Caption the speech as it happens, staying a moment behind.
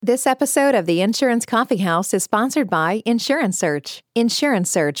This episode of the Insurance Coffee House is sponsored by Insurance Search.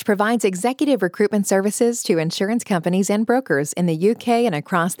 Insurance Search provides executive recruitment services to insurance companies and brokers in the UK and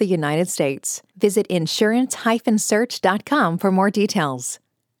across the United States. Visit insurance-search.com for more details.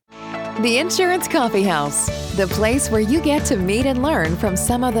 The Insurance Coffee House, the place where you get to meet and learn from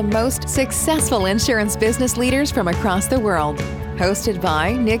some of the most successful insurance business leaders from across the world. Hosted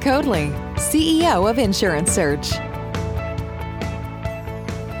by Nick Hoadley, CEO of Insurance Search.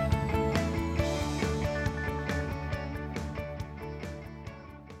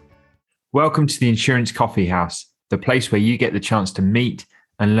 Welcome to the Insurance Coffee House, the place where you get the chance to meet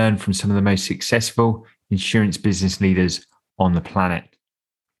and learn from some of the most successful insurance business leaders on the planet.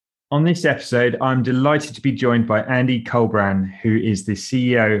 On this episode, I'm delighted to be joined by Andy Colbran, who is the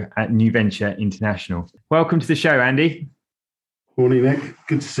CEO at NuVenture International. Welcome to the show, Andy. Morning, Nick.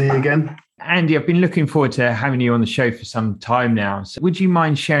 Good to see you again. Andy, I've been looking forward to having you on the show for some time now. So would you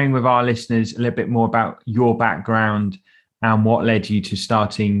mind sharing with our listeners a little bit more about your background and what led you to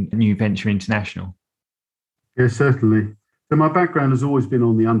starting NuVenture International? Yes, certainly. So my background has always been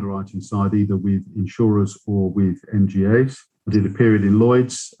on the underwriting side, either with insurers or with MGAs. I did a period in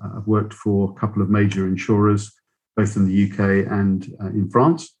Lloyd's. I've worked for a couple of major insurers, both in the UK and in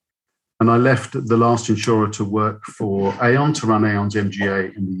France. And I left the last insurer to work for Aon, to run Aon's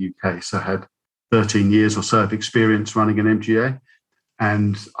MGA in the UK. So I had 13 years or so of experience running an MGA.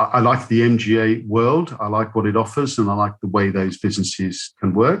 And I like the MGA world. I like what it offers, and I like the way those businesses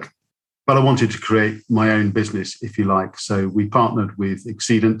can work. But I wanted to create my own business, if you like. So we partnered with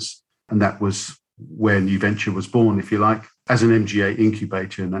Exceedance, and that was where NuVenture was born, if you like, as an MGA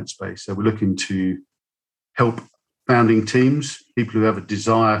incubator in that space. So we're looking to help founding teams, people who have a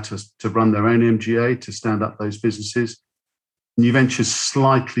desire to run their own MGA, to stand up those businesses. NuVenture is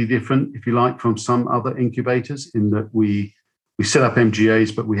slightly different, if you like, from some other incubators in that we set up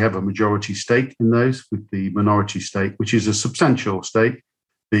MGAs, but we have a majority stake in those, with the minority stake, which is a substantial stake,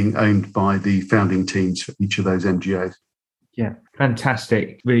 being owned by the founding teams for each of those MGAs. Yeah,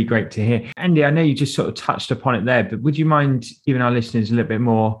 fantastic. Really great to hear. Andy, I know you just sort of touched upon it there, but would you mind giving our listeners a little bit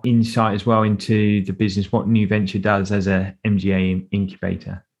more insight as well into the business, what NuVenture does as a MGA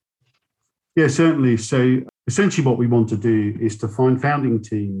incubator? Yeah, certainly. So essentially what we want to do is to find founding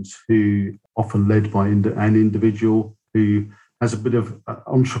teams who often led by an individual who has a bit of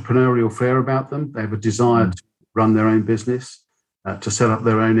entrepreneurial flair about them. They have a desire to run their own business, to set up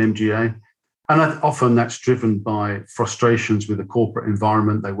their own MGA. And often that's driven by frustrations with the corporate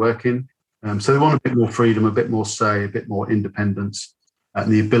environment they work in. So they want a bit more freedom, a bit more say, a bit more independence,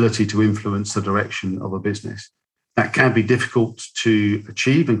 and the ability to influence the direction of a business. That can be difficult to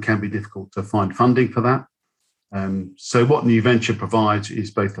achieve and can be difficult to find funding for that. So what NuVenture provides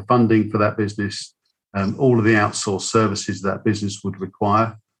is both the funding for that business, all of the outsourced services that business would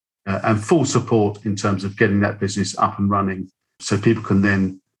require, and full support in terms of getting that business up and running, so people can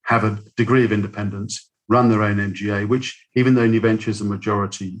then have a degree of independence, run their own MGA, which, even though NuVenture is a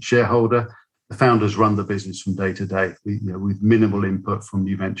majority shareholder, the founders run the business from day to day, with minimal input from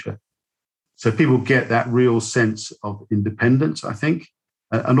NuVenture. So people get that real sense of independence, I think.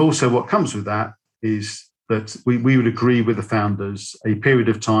 And also what comes with that is that we would agree with the founders a period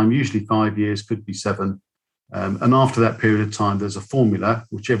of time, usually 5 years, could be 7. And after that period of time, there's a formula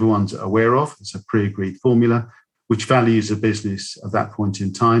which everyone's aware of. It's a pre-agreed formula which values a business at that point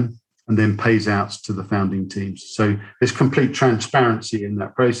in time and then pays out to the founding teams. So there's complete transparency in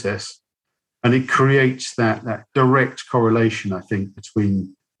that process. And it creates that direct correlation, I think,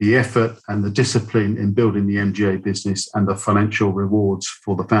 between the effort and the discipline in building the MGA business and the financial rewards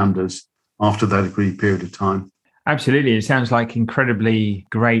for the founders after that agreed period of time. Absolutely. It sounds like incredibly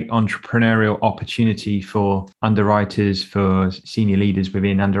great entrepreneurial opportunity for underwriters, for senior leaders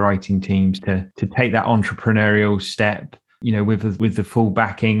within underwriting teams to take that entrepreneurial step, with the full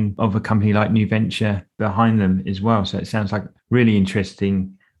backing of a company like NuVenture behind them as well. So it sounds like a really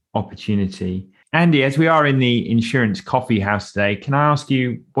interesting opportunity. Andy, as we are in the Insurance Coffee House today, can I ask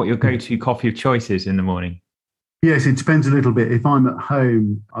you what your go-to coffee of choice is in the morning? Yes, it depends a little bit. If I'm at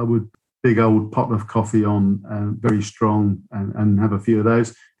home, I would big old pot of coffee on, very strong, and have a few of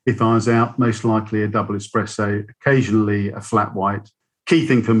those. If I was out, most likely a double espresso, occasionally a flat white. Key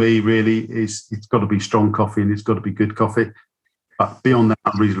thing for me really is it's got to be strong coffee and it's got to be good coffee. But beyond that,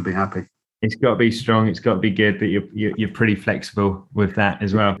 I'm reasonably happy. It's got to be strong. It's got to be good, but you're pretty flexible with that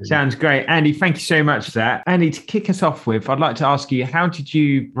as well. Sounds great. Andy, thank you so much for that. Andy, to kick us off with, I'd like to ask you, how did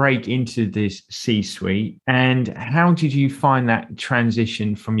you break into this C-suite and how did you find that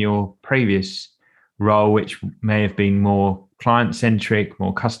transition from your previous role, which may have been more client-centric,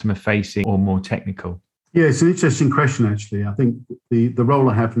 more customer-facing or more technical? Yeah, it's an interesting question, actually. I think the role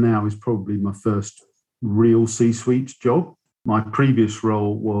I have now is probably my first real C-suite job. My previous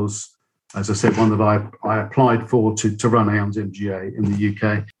role was, as I said, one that I applied for to run Aon's MGA in the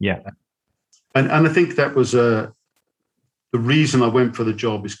UK. Yeah. And I think that was the reason I went for the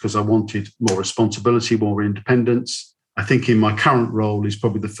job is because I wanted more responsibility, more independence. I think in my current role is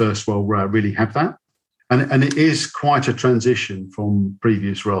probably the first role where I really have that. And it is quite a transition from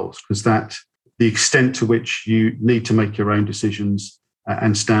previous roles, because the extent to which you need to make your own decisions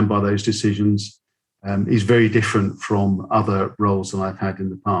and stand by those decisions is very different from other roles that I've had in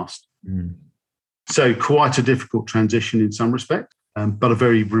the past. Mm. So quite a difficult transition in some respect, but a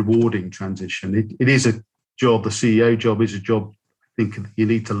very rewarding transition. It is a job, the CEO job is a job I think you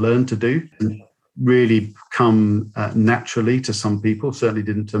need to learn to do, and really come naturally to some people, certainly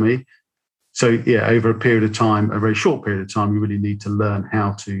didn't to me. So yeah, over a period of time, a very short period of time, you really need to learn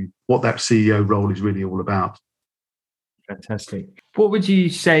what that CEO role is really all about. Fantastic. What would you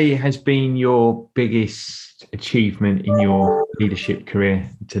say has been your biggest achievement in your leadership career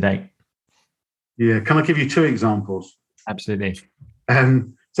to date? Yeah, can I give you two examples? Absolutely.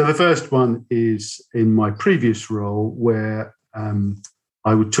 So the first one is in my previous role where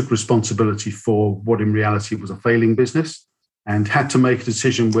I took responsibility for what in reality was a failing business, and had to make a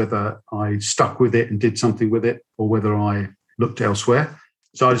decision whether I stuck with it and did something with it or whether I looked elsewhere.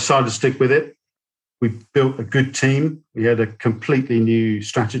 So I decided to stick with it. We built a good team. We had a completely new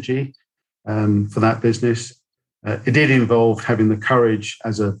strategy for that business. It did involve having the courage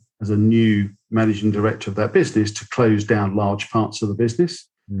as a new managing director of that business to close down large parts of the business,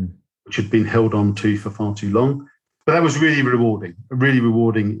 which had been held on to for far too long. But that was really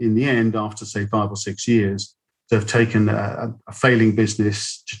rewarding in the end after, say, 5 or 6 years. To have taken a failing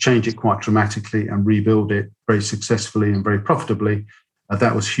business to change it quite dramatically and rebuild it very successfully and very profitably,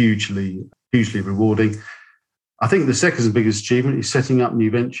 that was hugely rewarding. I think the second biggest achievement is setting up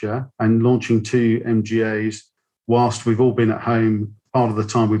NuVenture and launching 2 MGAs whilst we've all been at home. Part of the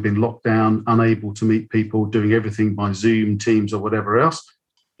time we've been locked down, unable to meet people, doing everything by Zoom, Teams, or whatever else.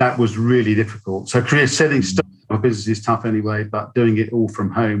 That was really difficult. So setting stuff up a business is tough anyway, but doing it all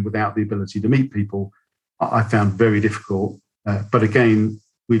from home without the ability to meet people, I found very difficult. But again,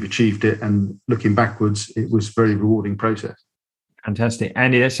 we've achieved it. And looking backwards, it was a very rewarding process. Fantastic.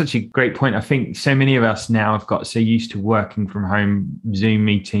 Andy, that's such a great point. I think so many of us now have got so used to working from home, Zoom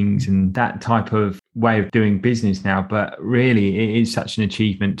meetings and that type of way of doing business now. But really, it is such an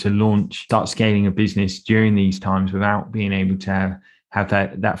achievement to start scaling a business during these times without being able to have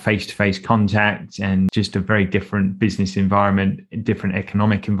that face-to-face contact, and just a very different business environment, different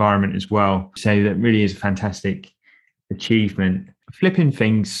economic environment as well. So that really is a fantastic achievement. Flipping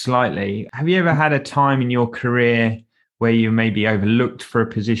things slightly, have you ever had a time in your career where you maybe overlooked for a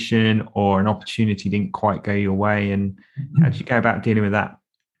position or an opportunity didn't quite go your way? And how did you go about dealing with that?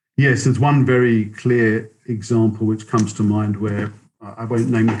 Yes, there's one very clear example which comes to mind where I won't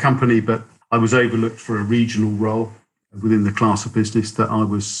name the company, but I was overlooked for a regional role within the class of business that I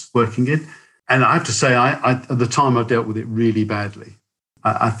was working in. And I have to say, I at the time, I dealt with it really badly.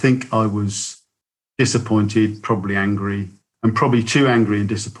 I think I was disappointed, probably angry, and probably too angry and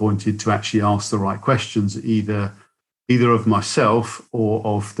disappointed to actually ask the right questions, either of myself or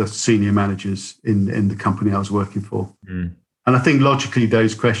of the senior managers in the company I was working for. And I think logically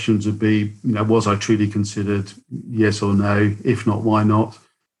those questions would be, was I truly considered? Yes or no? If not, why not?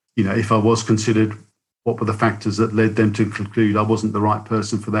 If I was considered, what were the factors that led them to conclude I wasn't the right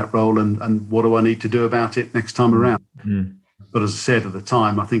person for that role? And what do I need to do about it next time around? But as I said at the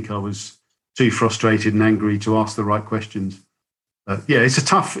time, I think I was too frustrated and angry to ask the right questions. Yeah, it's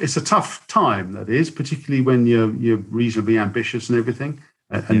a tough time, that is, particularly when you're reasonably ambitious and everything,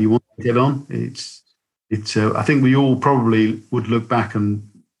 and you want to get on. I think we all probably would look back and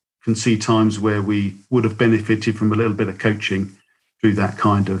can see times where we would have benefited from a little bit of coaching through that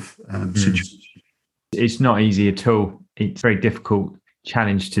kind of situation. It's not easy at all. It's a very difficult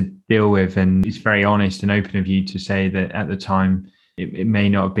challenge to deal with, and it's very honest and open of you to say that at the time it may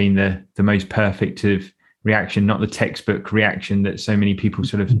not have been the most perfect of reaction, not the textbook reaction that so many people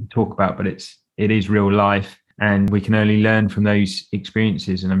sort of talk about, but it is real life, and we can only learn from those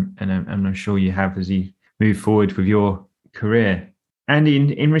experiences. And I'm sure you have as you move forward with your career. And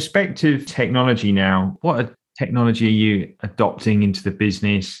in respect of technology now, what technology are you adopting into the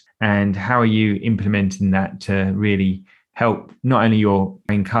business, and how are you implementing that to really help not only your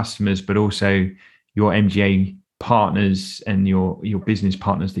main customers, but also your MGA partners and your business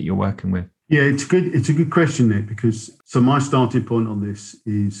partners that you're working with? Yeah, it's a good question, Nick, because my starting point on this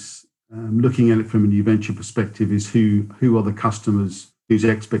is looking at it from a NuVenture perspective is who are the customers whose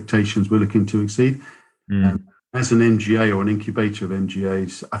expectations we're looking to exceed. As an MGA or an incubator of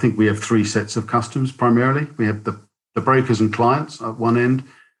MGAs, I think we have three sets of customers primarily. We have the brokers and clients at one end.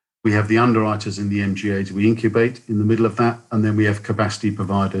 We have the underwriters in the MGAs we incubate in the middle of that. And then we have capacity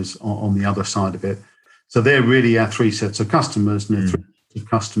providers on the other side of it. So they're really our three sets of customers, and three sets of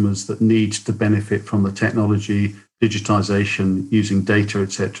customers that need to benefit from the technology, digitization, using data,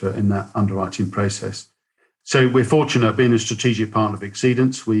 etc., in that underwriting process. So we're fortunate being a strategic partner of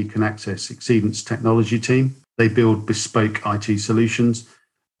Exceedance. We can access Exceedance technology team. They build bespoke IT solutions,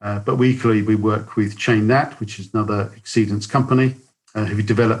 but we work with ChainNat, which is another Exceedance company, who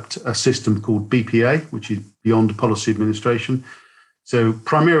developed a system called BPA, which is Beyond Policy Administration. So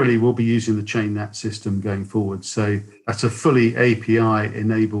primarily we'll be using the ChainNat system going forward. So that's a fully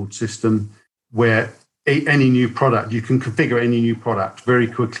API-enabled system where any new product, you can configure any new product very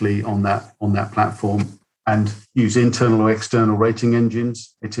quickly on that platform and use internal or external rating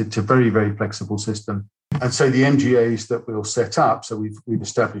engines. It's a very, very flexible system. And so the MGAs that we'll set up, so we've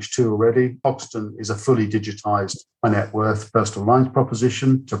established two already. Hoxton is a fully digitized high net worth personal lines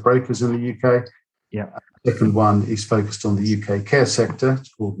proposition to brokers in the UK. Yeah. The second one is focused on the UK care sector.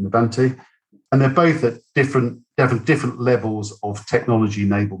 It's called NuVenture. And they're both at different levels of technology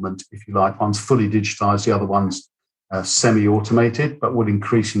enablement, if you like. One's fully digitized, the other one's semi-automated, but will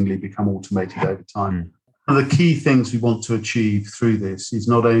increasingly become automated over time. One of the key things we want to achieve through this is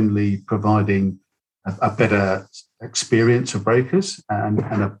not only providing a better experience for brokers and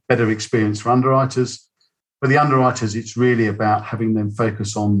a better experience for underwriters. For the underwriters, it's really about having them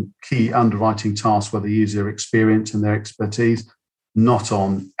focus on key underwriting tasks where they use their experience and their expertise, not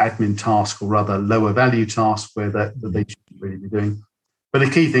on admin tasks or rather lower value tasks where that they should really be doing. But the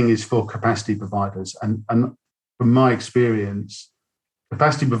key thing is for capacity providers. And from my experience,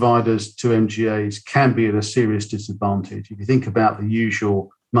 capacity providers to MGAs can be at a serious disadvantage. If you think about the usual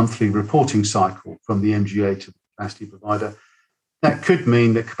monthly reporting cycle from the MGA to the capacity provider, that could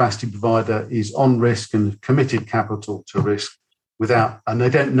mean that capacity provider is on risk and committed capital to risk and they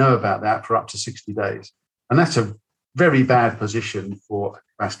don't know about that for up to 60 days. And that's a very bad position for a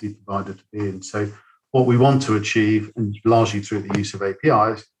capacity provider to be in. So what we want to achieve, and largely through the use of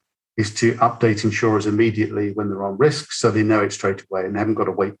APIs, is to update insurers immediately when they're on risk so they know it straight away and they haven't got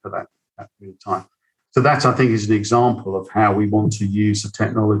to wait for that period of time. So that, I think, is an example of how we want to use the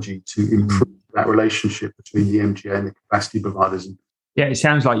technology to improve that relationship between the MGA and the capacity providers. Yeah, it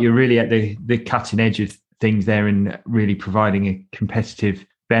sounds like you're really at the cutting edge of things there and really providing a competitive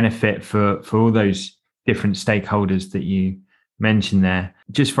benefit for all those different stakeholders that you mentioned there.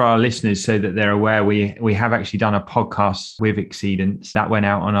 Just for our listeners so that they're aware, we have actually done a podcast with Exceedance that went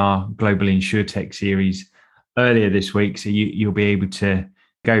out on our Global InsurTech series earlier this week. So you'll be able to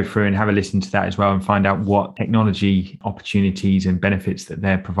go through and have a listen to that as well and find out what technology opportunities and benefits that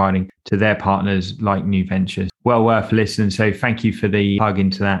they're providing to their partners like NuVenture. Well worth listening. So thank you for the plug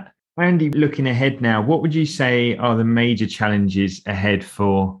into that. Andy, looking ahead now, what would you say are the major challenges ahead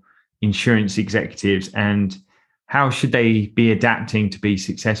for insurance executives and how should they be adapting to be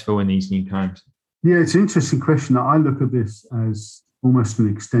successful in these new times? Yeah, it's an interesting question. I look at this as almost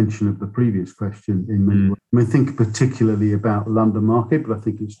an extension of the previous question in many ways. I mean, think particularly about the London market, but I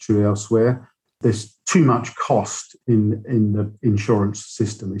think it's true elsewhere. There's too much cost in the insurance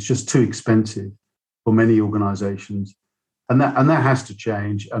system. It's just too expensive for many organisations. And that has to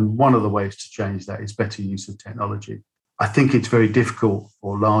change. And one of the ways to change that is better use of technology. I think it's very difficult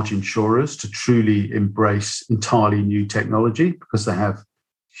for large insurers to truly embrace entirely new technology because they have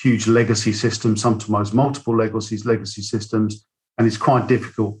huge legacy systems, sometimes multiple legacy systems. And it's quite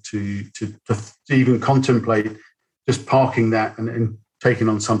difficult to even contemplate just parking that and taking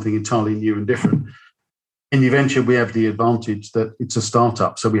on something entirely new and different. In NuVenture, we have the advantage that it's a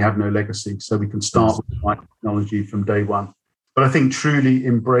startup, so we have no legacy. So we can start with the right technology from day one. But I think truly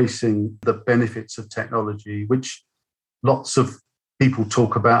embracing the benefits of technology, which lots of people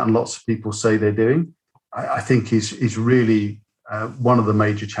talk about and lots of people say they're doing, I think is really one of the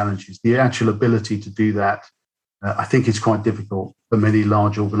major challenges. The actual ability to do that, I think it's quite difficult for many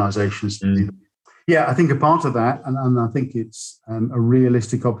large organizations to do that. Yeah, I think a part of that, and I think it's a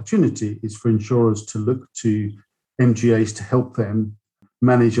realistic opportunity, is for insurers to look to MGAs to help them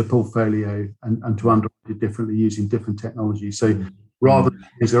manage a portfolio and to underwrite it differently using different technology. So rather than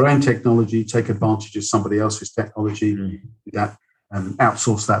use their own technology, take advantage of somebody else's technology,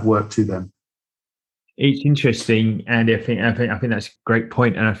 outsource that work to them. It's interesting, Andy. I think that's a great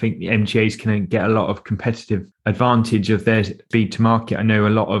point, and I think the MGAs can get a lot of competitive advantage of their speed to market. I know a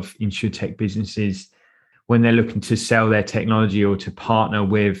lot of insurtech businesses, when they're looking to sell their technology or to partner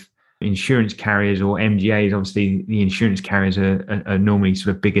with insurance carriers or MGAs, obviously the insurance carriers are normally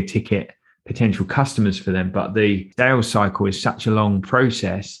sort of bigger ticket potential customers for them. But the sales cycle is such a long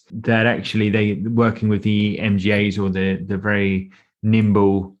process that actually they working with the MGAs or the very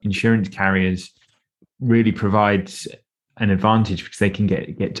nimble insurance carriers really provides an advantage, because they can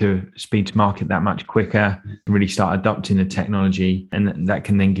get to speed to market that much quicker, really start adopting the technology, and that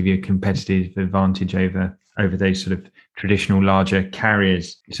can then give you a competitive advantage over those sort of traditional larger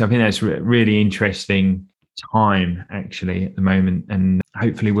carriers. So I think that's really interesting time actually at the moment, and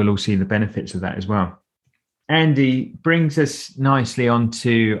hopefully we'll all see the benefits of that as well. Andy, brings us nicely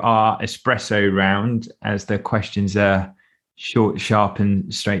onto our espresso round, as the questions are short, sharp,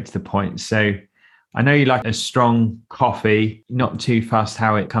 and straight to the point. So I know you like a strong coffee, not too fast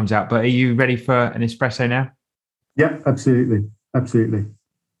how it comes out, but are you ready for an espresso now? Yeah, absolutely. Absolutely.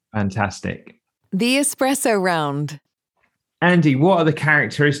 Fantastic. The espresso round. Andy, what are the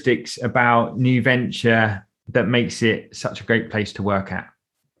characteristics about NuVenture that makes it such a great place to work at?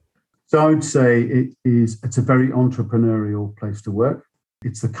 So I would say it's a very entrepreneurial place to work.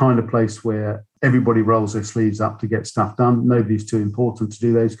 It's the kind of place where everybody rolls their sleeves up to get stuff done. Nobody's too important to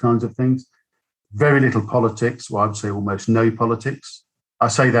do those kinds of things. Very little politics, well, I would say almost no politics. I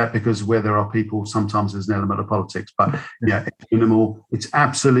say that because where there are people, sometimes there's an element of politics, but yeah, it's minimal. It's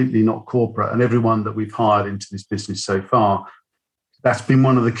absolutely not corporate. And everyone that we've hired into this business so far, that's been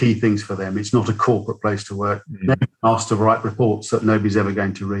one of the key things for them. It's not a corporate place to work. They're asked to write reports that nobody's ever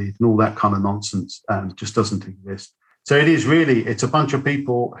going to read, and all that kind of nonsense just doesn't exist. So it's a bunch of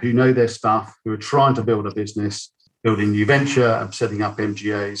people who know their stuff, who are trying to build a business, building NuVenture and setting up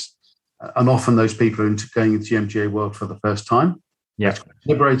MGAs. And often those people are going into the MGA world for the first time. Yeah. It's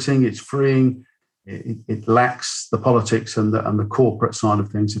liberating, it's freeing, it lacks the politics and the corporate side of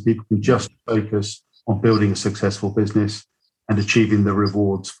things, so people can just focus on building a successful business and achieving the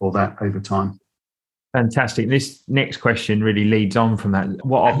rewards for that over time. Fantastic. This next question really leads on from that.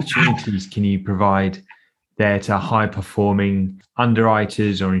 What opportunities can you provide there to high-performing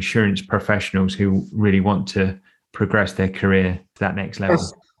underwriters or insurance professionals who really want to progress their career to that next level?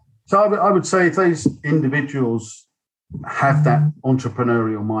 Yes. So I would say if those individuals have that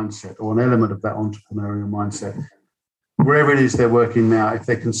entrepreneurial mindset, or an element of that entrepreneurial mindset, wherever it is they're working now, if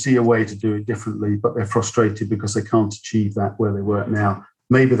they can see a way to do it differently, but they're frustrated because they can't achieve that where they work now,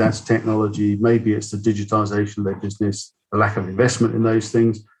 maybe that's technology, maybe it's the digitization of their business, the lack of investment in those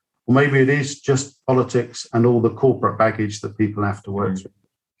things, or maybe it is just politics and all the corporate baggage that people have to work through.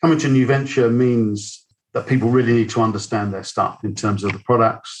 Coming to NuVenture means that people really need to understand their stuff in terms of the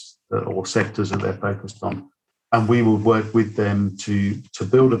products or sectors that they're focused on. And we will work with them to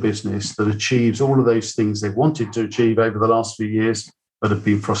build a business that achieves all of those things they've wanted to achieve over the last few years, but have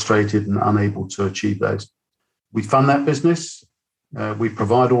been frustrated and unable to achieve those. We fund that business. We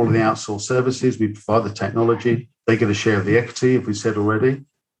provide all of the outsourced services. We provide the technology. They get a share of the equity, if we said already.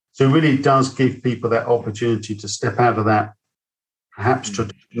 So it really does give people that opportunity to step out of that perhaps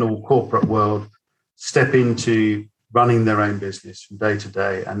traditional corporate world, step into running their own business from day to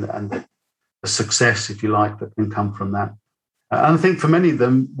day, and the success, if you like, that can come from that. And I think for many of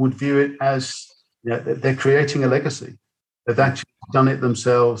them would view it as they're creating a legacy. They've actually done it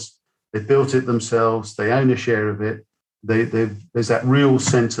themselves. They've built it themselves. They own a share of it. There's that real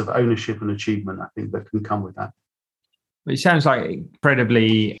sense of ownership and achievement, I think, that can come with that. It sounds like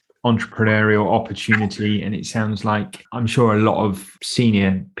incredibly entrepreneurial opportunity, and it sounds like, I'm sure, a lot of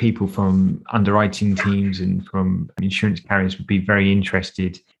senior people from underwriting teams and from insurance carriers would be very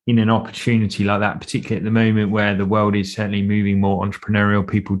interested in an opportunity like that, particularly at the moment where the world is certainly moving more entrepreneurial.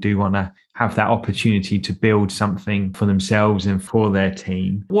 People do want to have that opportunity to build something for themselves and for their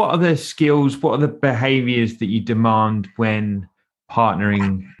team. What are the skills, what are the behaviors that you demand when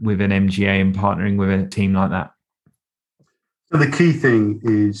partnering with an MGA and partnering with a team like that? So the key thing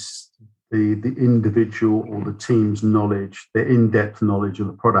is the individual or the team's knowledge, their in-depth knowledge of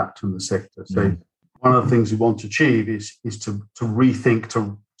the product and the sector. So one of the things we want to achieve is to rethink,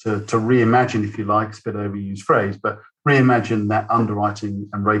 to reimagine, if you like, it's a bit overused phrase, but reimagine that underwriting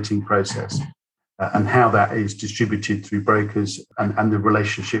and rating process and how that is distributed through brokers and the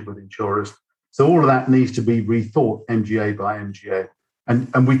relationship with insurers. So all of that needs to be rethought MGA by MGA.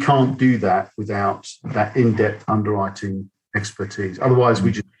 And we can't do that without that in-depth underwriting expertise. Otherwise,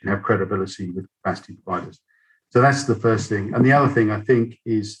 we just don't have credibility with capacity providers. So that's the first thing. And the other thing, I think,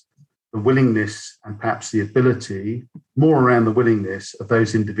 is the willingness and perhaps the ability, more around the willingness of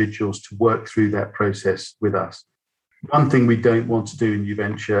those individuals to work through that process with us. One thing we don't want to do in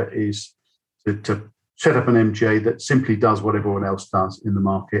NuVenture is to set up an MGA that simply does what everyone else does in the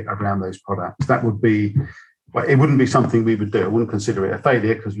market around those products. It wouldn't be something we would do. I wouldn't consider it a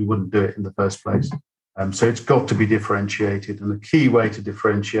failure because we wouldn't do it in the first place. So it's got to be differentiated. And the key way to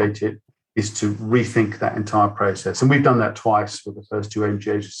differentiate it is to rethink that entire process. And we've done that twice with the first 2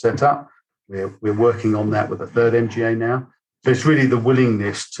 MGAs set up. We're working on that with a third MGA now. So it's really the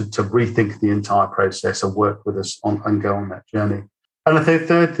willingness to rethink the entire process and work with us and go on that journey. And the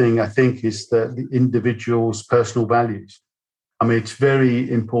third thing, I think, is the individual's personal values. I mean, it's very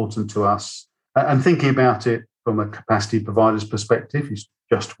important to us. And thinking about it from a capacity provider's perspective is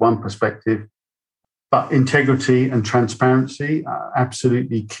just one perspective. But integrity and transparency are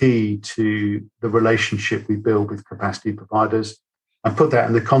absolutely key to the relationship we build with capacity providers. And put that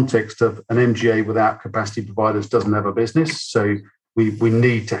in the context of an MGA without capacity providers doesn't have a business. So we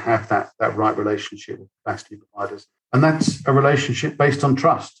need to have that right relationship with capacity providers. And that's a relationship based on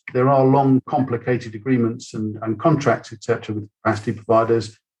trust. There are long, complicated agreements and contracts, etc., with capacity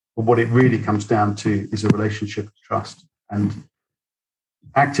providers. But what it really comes down to is a relationship of trust. And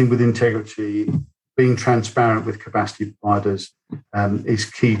acting with integrity, being transparent with capacity providers is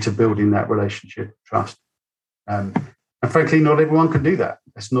key to building that relationship of trust. And frankly, not everyone can do that.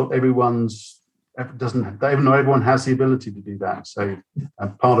 It's not everyone's. Not everyone has the ability to do that. So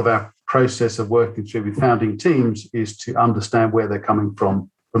part of our process of working through with founding teams is to understand where they're coming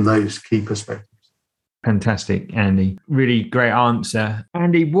from those key perspectives. Fantastic, Andy. Really great answer.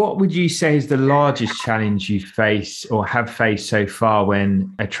 Andy, what would you say is the largest challenge you face or have faced so far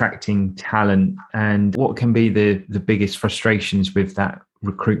when attracting talent? And what can be the biggest frustrations with that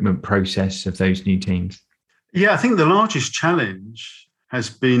recruitment process of those new teams? Yeah, I think the largest challenge has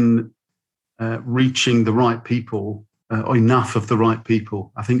been reaching the right people, or enough of the right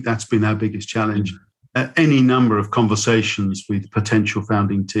people. I think that's been our biggest challenge. Any number of conversations with potential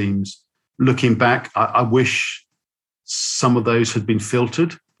founding teams. Looking back, I wish some of those had been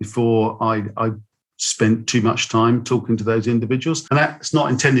filtered before I spent too much time talking to those individuals. And that's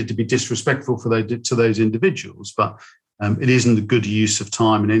not intended to be disrespectful to those individuals, but it isn't a good use of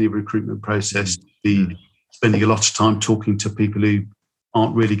time in any recruitment process to be spending a lot of time talking to people who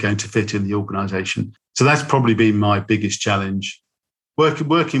aren't really going to fit in the organisation. So that's probably been my biggest challenge.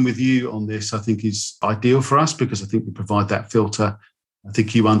 Working with you on this, I think, is ideal for us because I think we provide that filter. I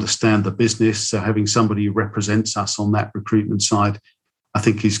think you understand the business. So having somebody who represents us on that recruitment side, I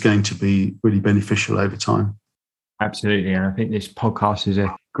think is going to be really beneficial over time. Absolutely. And I think this podcast is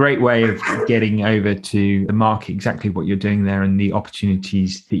a great way of getting over to the market exactly what you're doing there and the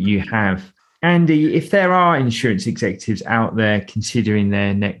opportunities that you have. Andy, if there are insurance executives out there considering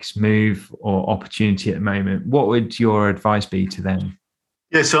their next move or opportunity at the moment, what would your advice be to them?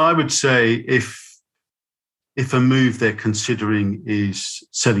 Yeah, so I would say if a move they're considering is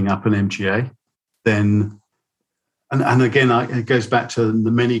setting up an MGA, then, and again, it goes back to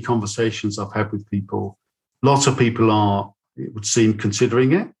the many conversations I've had with people. Lots of people are, it would seem,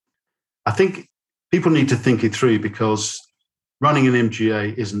 considering it. I think people need to think it through because running an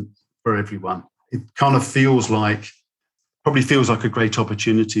MGA isn't for everyone. It kind of probably feels like a great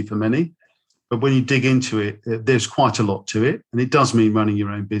opportunity for many. But when you dig into it, there's quite a lot to it. And it does mean running your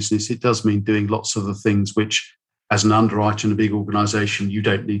own business. It does mean doing lots of the things which, as an underwriter in a big organization, you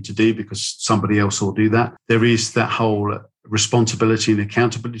don't need to do because somebody else will do that. There is that whole responsibility and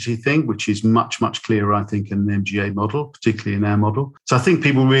accountability thing, which is much, much clearer, I think, in the MGA model, particularly in our model. So I think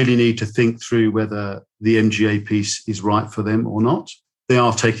people really need to think through whether the MGA piece is right for them or not. They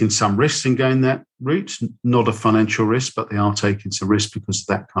are taking some risks in going that route, not a financial risk, but they are taking some risk because of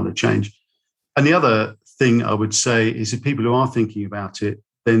that kind of change. And the other thing I would say is if people who are thinking about it,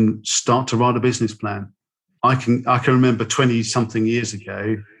 then start to write a business plan. I can remember 20-something years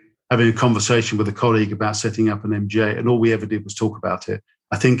ago having a conversation with a colleague about setting up an MGA, and all we ever did was talk about it.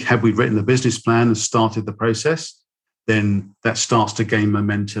 I think had we written a business plan and started the process, then that starts to gain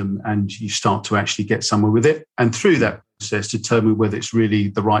momentum and you start to actually get somewhere with it. And through that process, determine whether it's really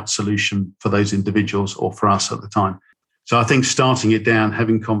the right solution for those individuals or for us at the time. So I think starting it down,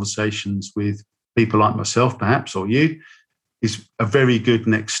 having conversations with people like myself, perhaps, or you, is a very good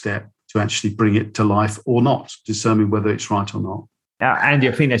next step to actually bring it to life or not, determine whether it's right or not. Andy,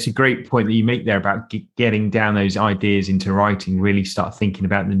 I think that's a great point that you make there about getting down those ideas into writing, really start thinking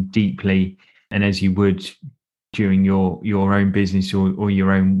about them deeply. And as you would during your own business or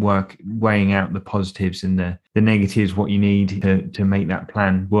your own work, weighing out the positives and the negatives, what you need to make that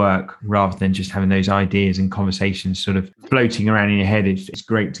plan work, rather than just having those ideas and conversations sort of floating around in your head. It's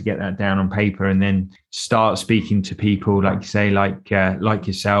great to get that down on paper and then start speaking to people, like you say, like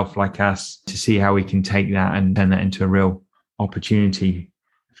yourself, like us, to see how we can take that and turn that into a real opportunity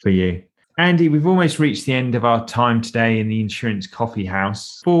for you. Andy, we've almost reached the end of our time today in the Insurance Coffee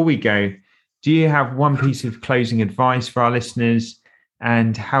House. Before we go, do you have one piece of closing advice for our listeners,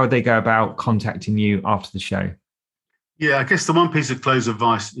 and how would they go about contacting you after the show? Yeah, I guess the one piece of close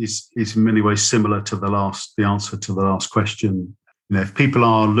advice is in many ways similar to the answer to the last question. If people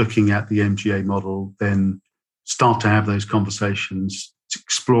are looking at the MGA model, then start to have those conversations, to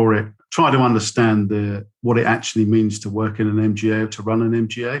explore it, try to understand what it actually means to work in an MGA or to run an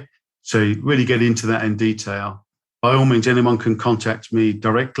MGA. So really get into that in detail. By all means, anyone can contact me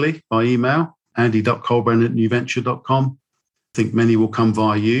directly by email, andy.colbran@nuventure.com. I think many will come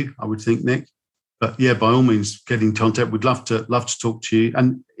via you, I would think, Nick. But yeah, by all means, get in contact. We'd love to talk to you.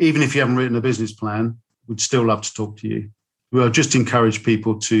 And even if you haven't written a business plan, we'd still love to talk to you. We'll just encourage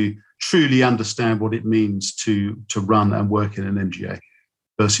people to truly understand what it means to run and work in an MGA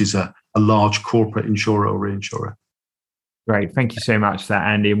versus a large corporate insurer or reinsurer. Great. Thank you so much for that,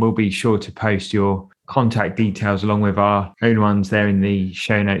 Andy. And we'll be sure to post your contact details along with our own ones there in the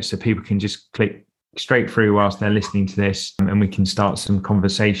show notes so people can just click straight through whilst they're listening to this and we can start some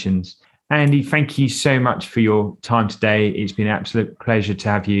conversations. Andy, thank you so much for your time today. It's been an absolute pleasure to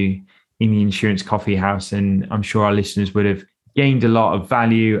have you in the Insurance Coffee House. And I'm sure our listeners would have gained a lot of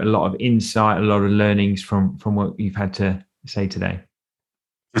value, a lot of insight, a lot of learnings from what you've had to say today.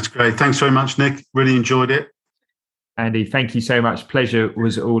 That's great. Thanks very much, Nick. Really enjoyed it. Andy, thank you so much. Pleasure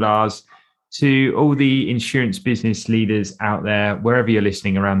was all ours. To all the insurance business leaders out there, wherever you're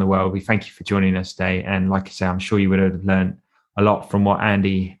listening around the world, we thank you for joining us today. And like I say, I'm sure you would have learned a lot from what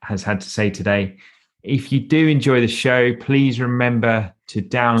Andy has had to say today. If you do enjoy the show, please remember to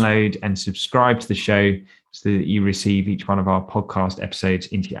download and subscribe to the show so that you receive each one of our podcast episodes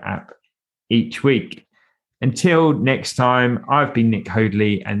into your app each week. Until next time, I've been Nick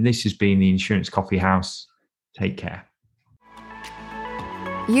Hoadley, and this has been the Insurance Coffee House. Take care.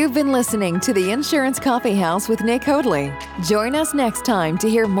 You've been listening to the Insurance Coffee House with Nick Hoadley. Join us next time to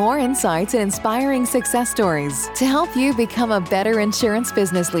hear more insights and inspiring success stories to help you become a better insurance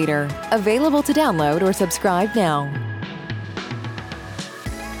business leader. Available to download or subscribe now.